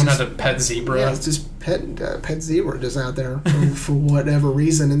had a pet zebra. Yeah, it's just pet zebra just out there for whatever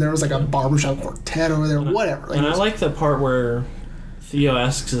reason. And there was like a barbershop quartet over there, whatever. Like, and I like the part where Theo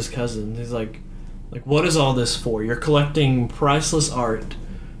asks his cousin, he's like, what is all this for? You're collecting priceless art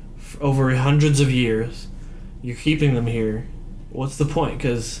over hundreds of years. You're keeping them here. What's the point?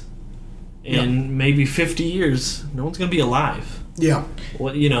 Because in maybe 50 years, no one's going to be alive. Yeah.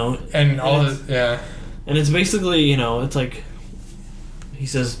 What, And all the, And it's basically, it's like, he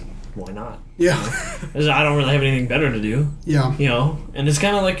says, why not? Yeah. I don't really have anything better to do. Yeah. And it's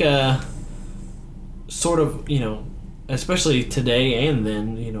kind of like a sort of, especially today and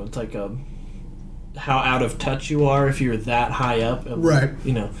then, it's like how out of touch you are if you're that high up. Right.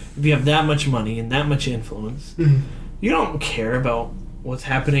 If you have that much money and that much influence, you don't care about what's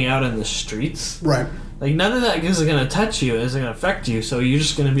happening out in the streets. Right. Like, none of that is going to touch you, is going to affect you, so you're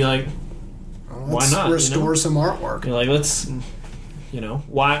just going to be like, why not? Restore some artwork. You're like, let's,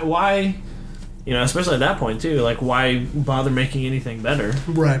 why, especially at that point too, like, why bother making anything better?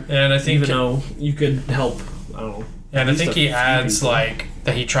 Right. And I think even though you could help, I don't know. Yeah, and I think he adds people. like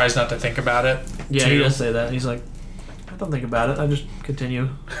that he tries not to think about it. Yeah, too. he does say that. He's like, I don't think about it. I just continue.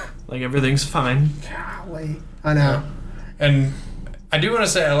 Like, everything's fine. Golly. I know. And I do want to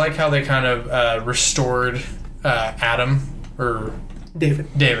say I like how they kind of restored Adam or David,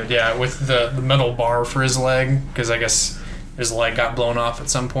 yeah, with the metal bar for his leg, because I guess his leg got blown off at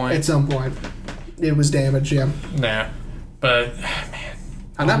some point. At some point. It was damaged, yeah. Nah. But, man.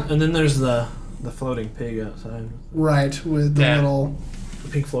 I know. And then there's the floating pig outside. Right, with the The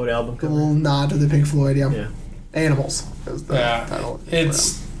Pink Floyd album the cover. little nod to the Pink Floyd, Yeah. Animals is the title.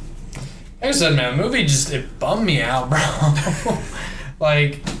 It's, like I said, man, the movie it bummed me out, bro.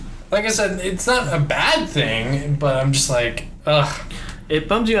 like I said, it's not a bad thing, but I'm just like, ugh. It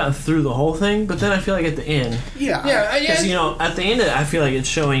bums you out through the whole thing, but then I feel like at the end, Yeah. because at the end, I feel like it's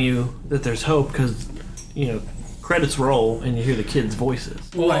showing you that there's hope because credits roll and you hear the kids' voices,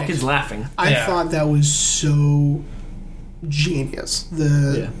 Right. kids laughing. I thought that was so genius.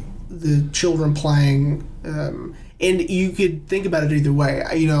 The children playing, and you could think about it either way.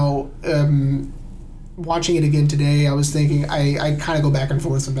 Watching it again today, I was thinking I kind of go back and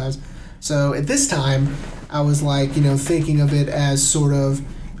forth sometimes. So at this time, I was like, thinking of it as sort of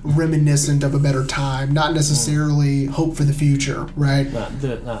reminiscent of a better time, not necessarily hope for the future, right? Not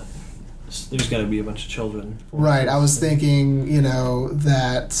there's got to be a bunch of children. Right. I was thinking,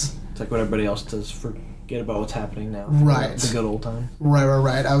 that. It's like what everybody else does. Forget about what's happening now. Right. The good old time.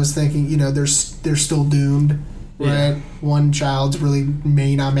 Right. I was thinking, they're still doomed, right? Yeah. One child really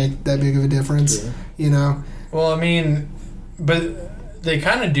may not make that big of a difference, Well, I mean, but they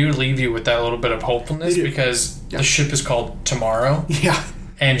kind of do leave you with that little bit of hopefulness because the ship is called Tomorrow. Yeah.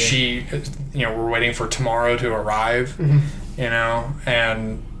 And she, we're waiting for tomorrow to arrive, and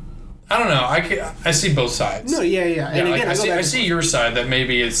I don't know. I see both sides. No, yeah. And again, I see your side that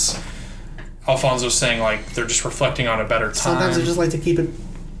maybe it's Alfonso saying like they're just reflecting on a better time. Sometimes I just like to keep it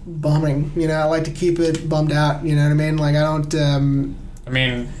bumming. I like to keep it bummed out. You know what I mean? Like I don't. I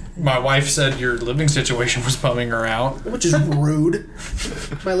mean, my wife said your living situation was bumming her out, which is rude.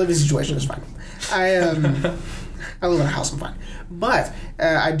 My living situation is fine. I live in a house. I'm fine. But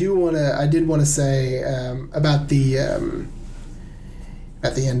I did want to say about the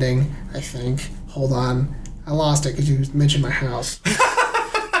ending. I think. Hold on. I lost it because you mentioned my house.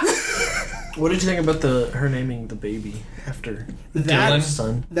 What did you think about her naming the baby after That- Dylan's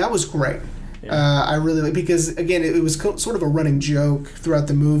son? That was great. Yeah. I really like, because again it was sort of a running joke throughout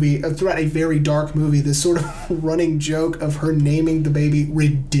the movie, throughout a very dark movie. This sort of running joke of her naming the baby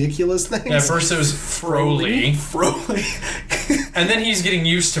ridiculous things. Yeah, at first it was Froley. Froley. And then he's getting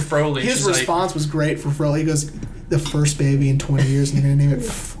used to Froley. His She's response was great for Froley. He goes, "The first baby in 20 years, and you're gonna name it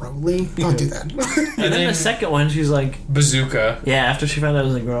Froley? Don't do that." And then the second one, she's like, like, Bazooka. yeah, after she found out it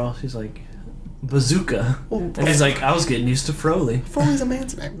was a girl, she's like, Bazooka. Well, And he's like, I was getting used to Froley. Froley's a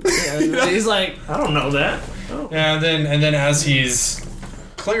man's name. And he's like, I don't know that. Oh. Yeah, and then as he's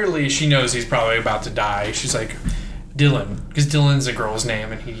clearly she knows he's probably about to die. She's like, Dylan, because Dylan's a girl's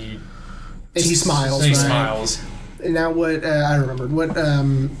name, and he smiles. He right? smiles. And now what I remembered what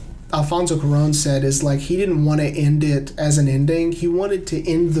Alfonso Cuarón said is like he didn't want to end it as an ending. He wanted to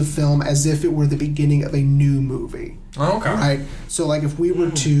end the film as if it were the beginning of a new movie. Oh, okay. Right? So like if we were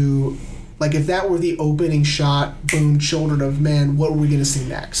to like if that were the opening shot, boom, Children of Men, what were we going to see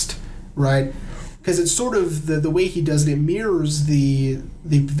next? Right? Because it's sort of the way he does it mirrors the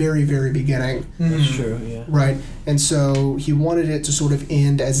very, very beginning. That's true, yeah. Right? And so he wanted it to sort of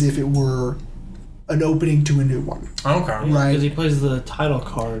end as if it were an opening to a new one. Okay. Right. Because he plays the title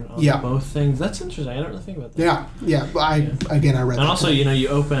card on Yeah. both things. That's interesting. I didn't really think about that. Yeah. I read that. And also, too. you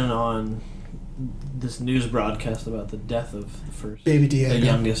open on this news broadcast about the death of the first, Baby Diego. the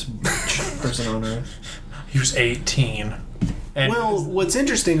youngest person on Earth. He was 18. And Well, what's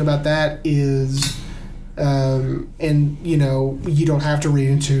interesting about that is, and you don't have to read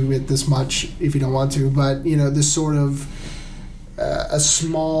into it this much if you don't want to, but this sort of a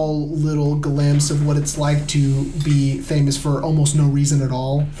small little glimpse of what it's like to be famous for almost no reason at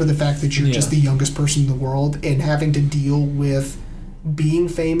all, for the fact that you're Yeah. just the youngest person in the world and having to deal with being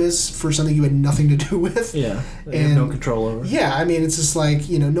famous for something you had nothing to do with. Yeah. They have no And- control over. Yeah, I mean, it's just like,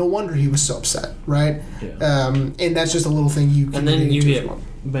 no wonder he was so upset, right? Yeah. And that's just a little thing you can And then read you into if get want.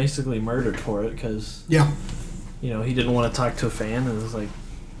 basically murdered for it because, Yeah. he didn't want to talk to a fan. And it was like,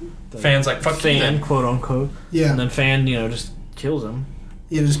 the fans like, fuck you fan, then. quote unquote. Yeah. And then fan, just kills him.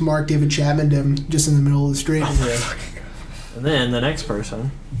 Yeah, just Mark David Chapman him just in the middle of the street. Yeah. And then the next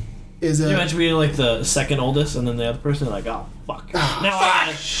person. Is Can you a imagine being like the second oldest and then the other person like, oh, fuck.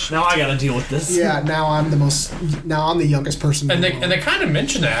 Ah, Now I gotta deal with this. yeah. Now I'm the youngest person. And in the they world. kind of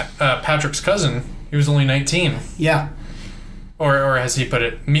mention that Patrick's cousin. He was only 19, Yeah. or as he put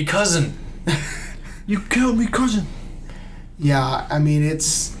it, me cousin. You killed me, cousin. Yeah, I mean,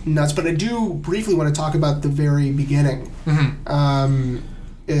 it's nuts. But I do briefly want to talk about the very beginning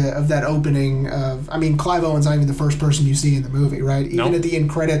of that opening of... I mean, Clive Owen's not even the first person you see in the movie, right? Even Nope. at the end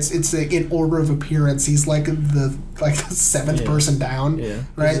credits, it's in order of appearance. He's like the seventh Yeah. person down. Yeah.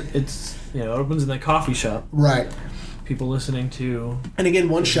 Right? It's it opens in the coffee shop. Right. People listening to, And again,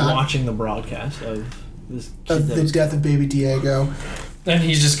 one shot watching the broadcast of this kid of that the was- death of baby Diego. And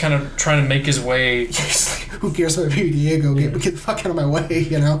he's just kind of trying to make his way. He's like, who cares about baby Diego? Get the fuck out of my way,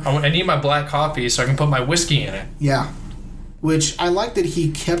 I need my black coffee so I can put my whiskey in it. Yeah. Which I like that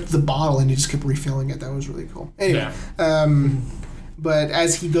he kept the bottle and he just kept refilling it. That was really cool. Anyway, but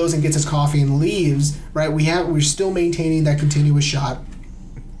as he goes and gets his coffee and leaves, right? We're still maintaining that continuous shot,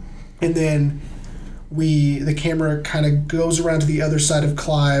 and then the camera kind of goes around to the other side of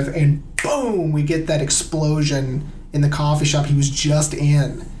Clive, and boom, we get that explosion in the coffee shop he was just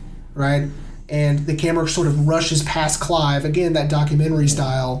in, right? And the camera sort of rushes past Clive again, that documentary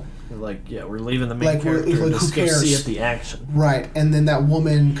style. like, we're leaving the main Like, we're- character like, to who just go see cares? at the action. Right, and then that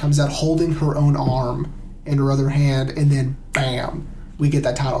woman comes out holding her own arm in her other hand, and then bam, we get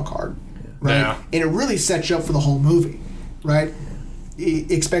that title card. Right? Yeah. And it really sets you up for the whole movie, right?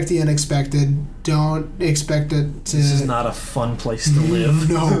 Expect the unexpected. Don't expect it to... This is not a fun place to live.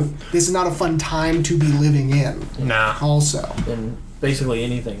 No. This is not a fun time to be living in, Nah. also. And basically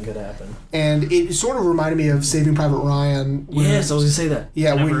anything could happen. And it sort of reminded me of Saving Private Ryan. where- Yes, I was gonna say that.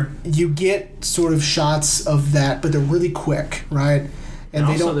 Yeah, Never. where you get sort of shots of that, but they're really quick, right? And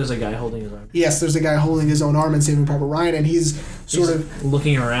they also, don't... there's a guy holding his arm. Yes, there's a guy holding his own arm in Saving Private Ryan, and he's sort He's of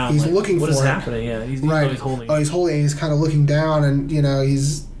looking around. he's like, looking what is for it. happening? Yeah, he's right. he's holding. Oh, he's holding. He's kind of looking down, and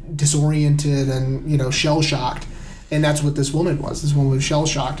he's disoriented and shell shocked, and that's what this woman was. This woman was shell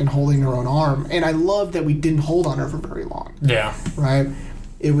shocked and holding her own arm, and I love that we didn't hold on her for very long. Yeah. Right?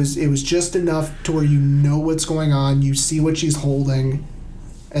 It was just enough to where you know what's going on, you see what she's holding,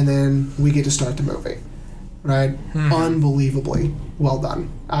 and then we get to start the movie. Right? Unbelievably well done.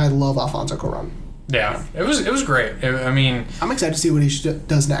 I love Alfonso Cuarón. Yeah. It was great. I mean, I'm excited to see what he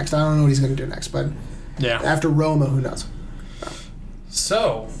does next. I don't know what he's going to do next, but yeah. after Roma, who knows?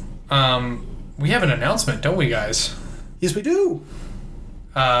 So, we have an announcement, don't we, guys? Yes, we do.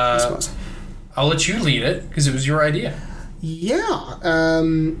 I suppose. I'll let you lead it because it was your idea. Yeah.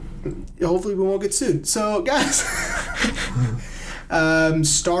 Hopefully we won't get sued. So, guys,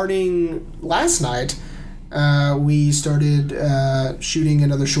 starting last night, we started shooting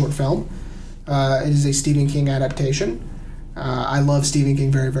another short film. It is a Stephen King adaptation. I love Stephen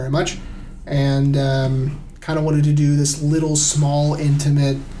King very, very much. And kind of wanted to do this little, small,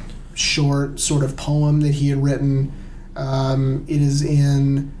 intimate, short sort of poem that he had written. It is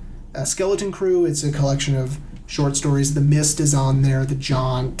in Skeleton Crew. It's a collection of short stories. The Mist is on there, The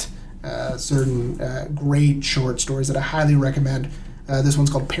Jaunt, certain great short stories that I highly recommend. This one's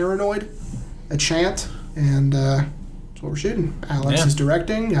called Paranoid, a chant, and that's what we're shooting. Alex is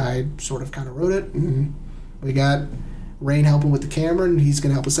directing. I sort of kind of wrote it, and we got Rain helping with the camera, and he's going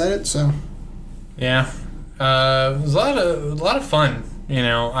to help us edit, so... Yeah. It was a lot of fun, you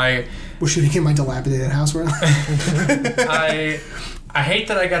know. We're shooting in my dilapidated house right now. I hate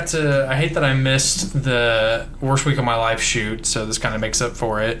that I missed the worst week of my life shoot, so this kind of makes up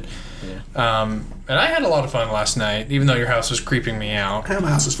for it. Yeah. And I had a lot of fun last night, even though your house was creeping me out. Yeah, my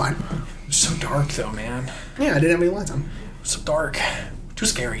house was fine. It was so dark, though, man. Yeah, I didn't have any lights on. It was so dark. Too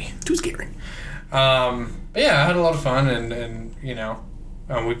scary. Too scary. But yeah, I had a lot of fun, and you know,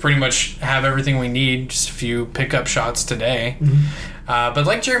 we pretty much have everything we need, just a few pickup shots today. Mm-hmm. But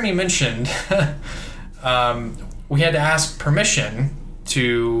like Jeremy mentioned, we had to ask permission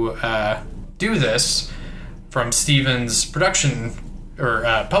to do this from Steven's production or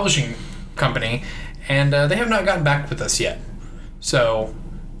publishing company, and they have not gotten back with us yet. So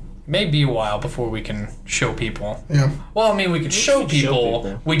it may be a while before we can show people. Yeah. Well, I mean, we could show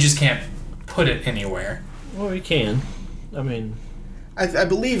people. We just can't put it anywhere. Well, we can. I mean... I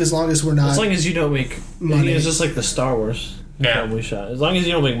believe as long as we're not... As long as you don't make money. It's just like the Star Wars film we shot. As long as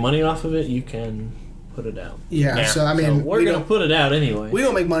you don't make money off of it, you can put it out. Yeah. So, I mean... So we're going to put it out anyway. We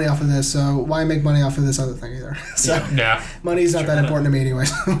don't make money off of this, so why make money off of this other thing either? So yeah. Money's not that important to me anyway,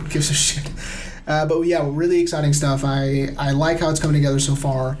 so who gives a shit? But yeah, really exciting stuff. I like how it's coming together so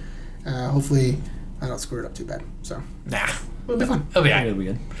far. Hopefully, I don't screw it up too bad. So it'll be fun. It'll be It'll be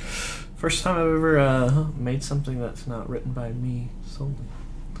good. First time I've ever made something that's not written by me solely.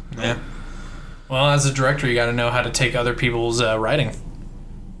 Yeah. Well, as a director, you got to know how to take other people's writing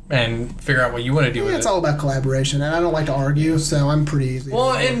and figure out what you want to do with it. It's all about collaboration, and I don't like to argue, so I'm pretty easy.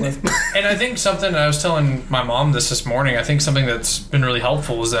 Well, and I think something, I was telling my mom this morning, I think something that's been really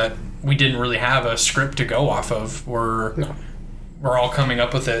helpful is that we didn't really have a script to go off of. We're all coming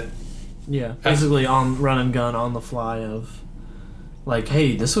up with it. Yeah, basically on run and gun on the fly of... Like,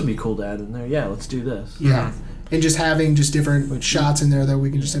 hey, this would be cool to add in there. Yeah, let's do this. Yeah. And just having just different shots in there that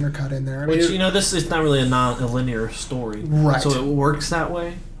we can just intercut in there. I mean, which, you know, this is not really a linear story. Right. So it works that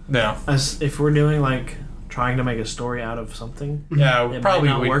way. Yeah. As if we're doing, like, trying to make a story out of something. Yeah, it probably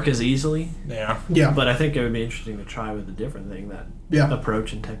might not work as easily. Yeah. Yeah. But I think it would be interesting to try with a different thing, that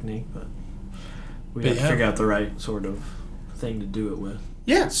approach and technique. But we have to figure out the right sort of thing to do it with.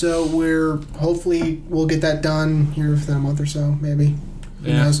 Yeah, so we'll get that done here within a month or so, maybe.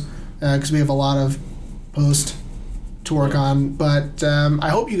 Who knows? Because we have a lot of post to work on. But I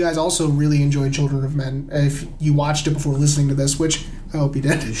hope you guys also really enjoyed Children of Men. If you watched it before listening to this, which I hope you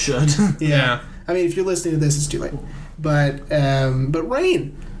did. You should. Yeah. I mean, if you're listening to this, it's too late. But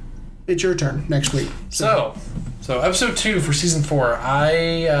Rain, it's your turn next week. So episode 2 for season 4.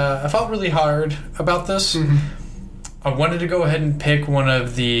 I felt really hard about this. Mm-hmm. I wanted to go ahead and pick one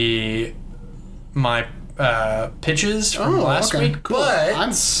of my pitches from last week, cool. But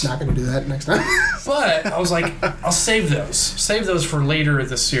I'm not going to do that next time. But I was like, I'll save those for later in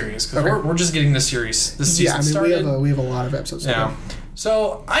the series because we're just getting this season started. We have a lot of episodes. Yeah.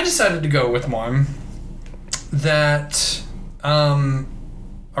 So I decided to go with one that I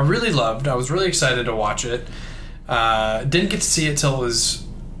really loved. I was really excited to watch it. Didn't get to see it till it was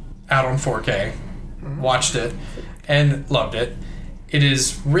out on 4K. Mm-hmm. Watched it. And loved it. It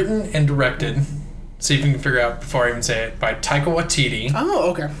is written and directed, see if you can figure out before I even say it, by Taika Waititi.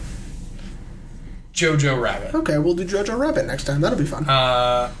 Oh, okay. Jojo Rabbit. Okay, we'll do Jojo Rabbit next time. That'll be fun.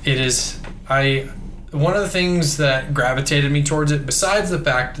 It is... one of the things that gravitated me towards it, besides the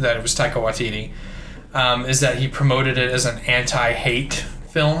fact that it was Taika Waititi, is that he promoted it as an anti-hate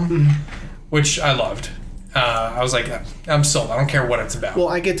film, which I loved. I was like, I'm sold. I don't care what it's about. Well,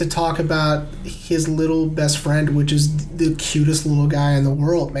 I get to talk about his little best friend, which is the cutest little guy in the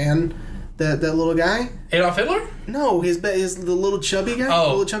world, man. That little guy. Adolf Hitler? No, the little chubby guy. Oh, the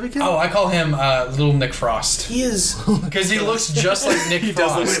little chubby kid. Oh, I call him Little Nick Frost. He is because he looks just like Nick Frost. He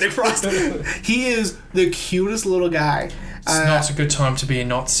does look like Nick Frost. He is the cutest little guy. Not a good time to be a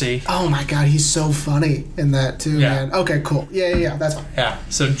Nazi. Oh my god, he's so funny in that too, man. Okay, cool. Yeah, that's fine. Yeah.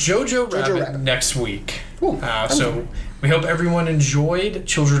 So Jojo Rabbit next week. Cool. So we hope everyone enjoyed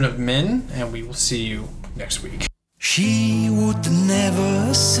Children of Men, and we will see you next week. She would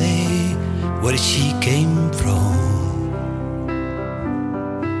never say where she came from.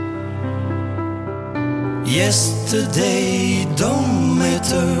 Yesterday don't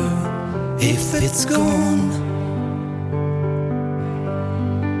matter if it's gone.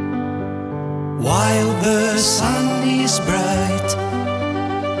 While the sun is bright,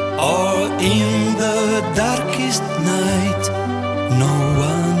 or in the darkest night, no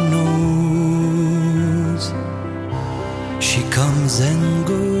one knows. She comes and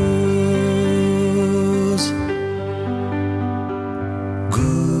goes.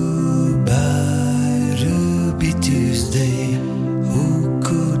 Goodbye, Ruby Tuesday. Who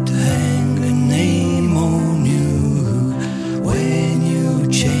could hang a name on you when you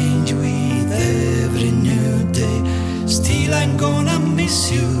change with every new day? Still, I'm gonna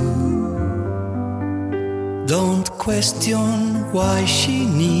miss you. Don't question why she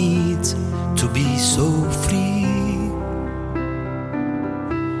needs to be so free.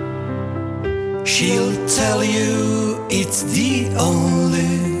 She'll tell you it's the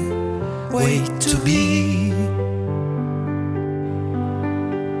only way to be.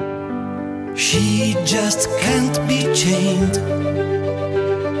 She just can't be chained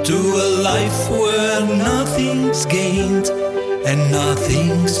to a life where nothing's gained and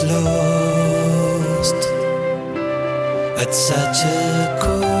nothing's lost at such a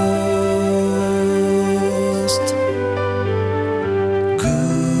cost.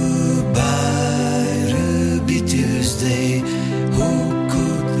 Goodbye, Ruby Tuesday. Who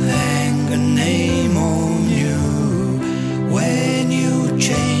could hang a name on you when you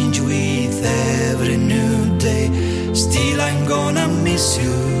change with every new day? Still, I'm gonna miss you.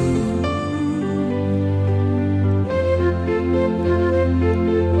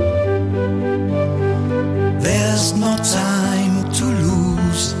 There's no time to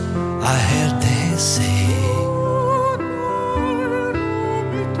lose, I heard they say.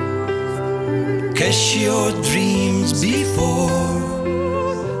 Cash your dreams before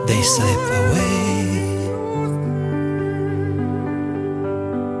they slip away.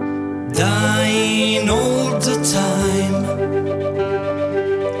 Dying all the time,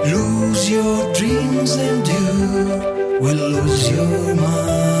 lose your dreams and you will lose your mind.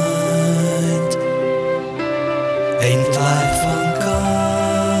 Ain't life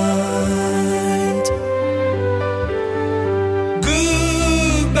unkind?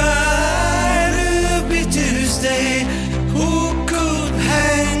 Goodbye, Ruby Tuesday. Who could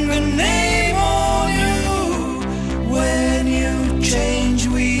hang a name on you when you change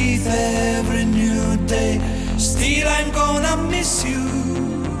with every new day? Still, I'm gonna miss you.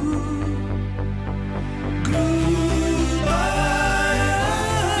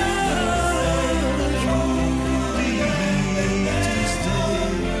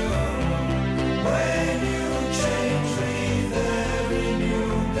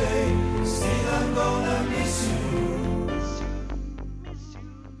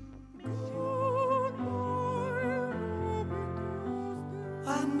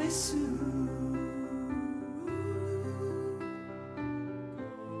 I miss you.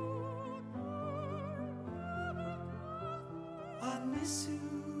 I miss you.